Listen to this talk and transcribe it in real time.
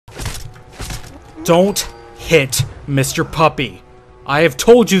Don't hit Mr. Puppy. I have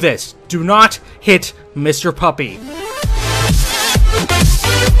told you this. Do not hit Mr. Puppy.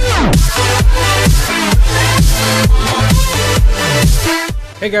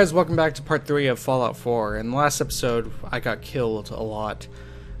 Hey guys, welcome back to part 3 of Fallout 4. In the last episode, I got killed a lot,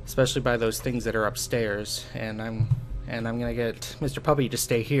 especially by those things that are upstairs, and I'm gonna get Mr. Puppy to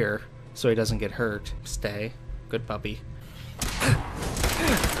stay here so he doesn't get hurt. Stay. Good puppy.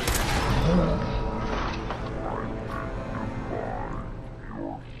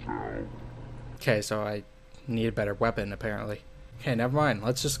 Okay, so I need a better weapon apparently. Okay, never mind.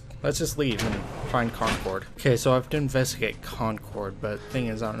 Let's just leave and find Concord. Okay, so I have to investigate Concord, but the thing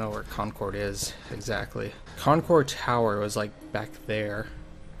is, I don't know where Concord is exactly. Concord Tower was like back there,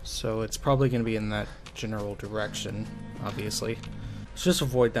 so it's probably gonna be in that general direction, obviously. Let's just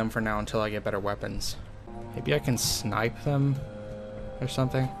avoid them for now until I get better weapons. Maybe I can snipe them or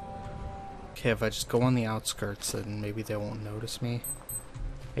something. Okay, if I just go on the outskirts, then maybe they won't notice me.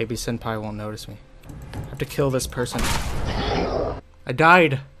 Maybe Senpai won't notice me. I have to kill this person. I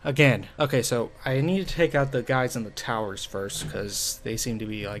died again. Okay, so I need to take out the guys in the towers first, because they seem to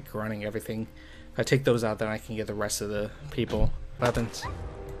be like running everything. If I take those out, then I can get the rest of the people. Weapons.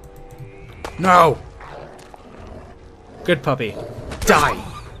 No! Good puppy. Die!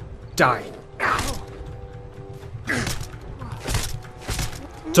 Die.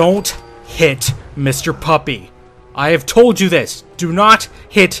 Don't hit Mr. Puppy. I have told you this. Do not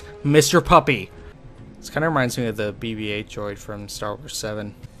hit Mr. Puppy. This kind of reminds me of the BB-8 droid from Star Wars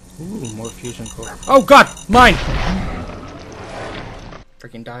 7. Ooh, more fusion core. Oh god! Mine!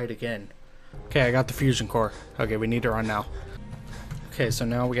 Freaking died again. Okay, I got the fusion core. Okay, we need to run now. Okay, so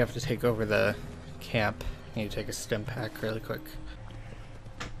now we have to take over the camp. I need to take a stim pack really quick.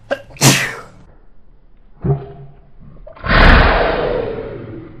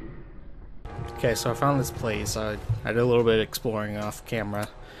 Okay, so I found this place. I did a little bit of exploring off camera.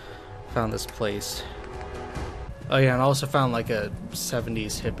 Found this place. Oh yeah, and I also found like a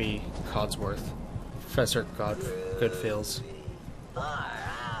 70s hippie Codsworth. Professor Goodfeels.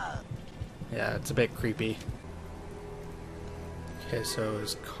 Yeah, it's a bit creepy. Okay, so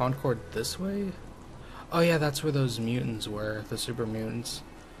is Concord this way? Oh yeah, that's where those mutants were, the super mutants.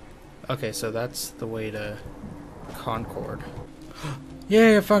 Okay, so that's the way to Concord.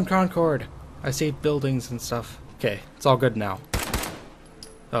 Yay, I found Concord! I see buildings and stuff. Okay, it's all good now.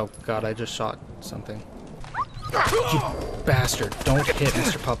 Oh god, I just shot something. You bastard, don't hit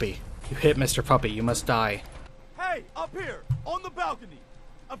Mr. Puppy. You hit Mr. Puppy, you must die. Hey, up here, on the balcony.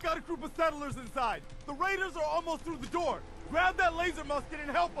 I've got a group of settlers inside. The raiders are almost through the door. Grab that laser musket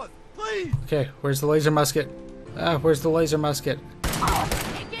and help us, please! Okay, where's the laser musket? Where's the laser musket?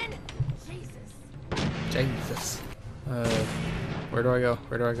 Jesus. Where do I go?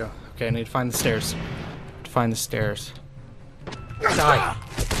 Where do I go? Okay, I need to find the stairs. Find the stairs. Die!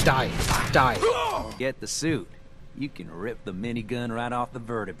 Die! Die! Get the suit. You can rip the minigun right off the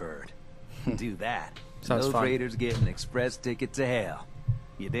vertibird. Do that. Sounds Those fun. raiders get an express ticket to hell.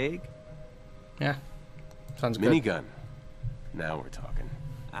 You dig? Yeah. Sounds good. Minigun. Now we're talking.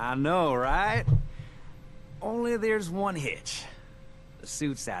 I know, right? Only there's one hitch. The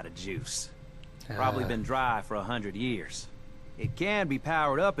suit's out of juice. Probably been dry for 100 years. It can be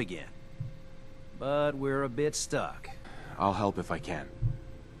powered up again. But we're a bit stuck. I'll help if I can.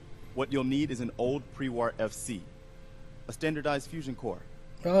 What you'll need is an old pre-war FC. A standardized fusion core.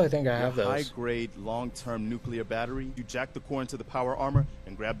 Oh, I think I have those. High-grade, long-term nuclear battery. You jack the core into the power armor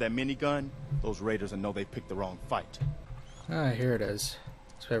and grab that minigun. Those raiders will know they picked the wrong fight. Ah, here it is.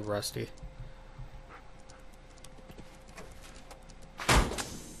 It's very rusty.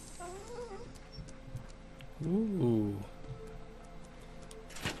 Ooh.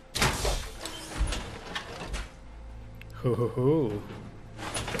 Hoo hoo hoo.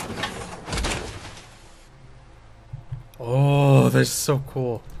 Oh, this is so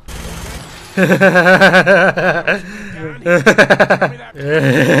cool.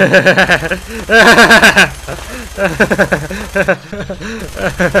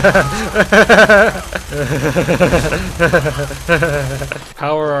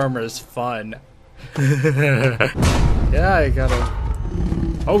 Power armor is fun. Yeah, I gotta...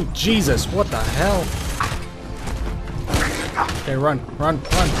 Oh, Jesus, what the hell? Okay, run.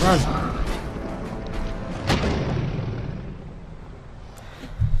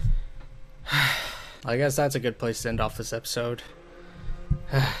 I guess that's a good place to end off this episode.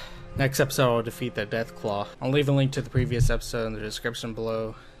 Next episode, I'll defeat the Death Claw. I'll leave a link to the previous episode in the description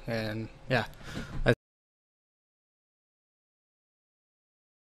below, and yeah.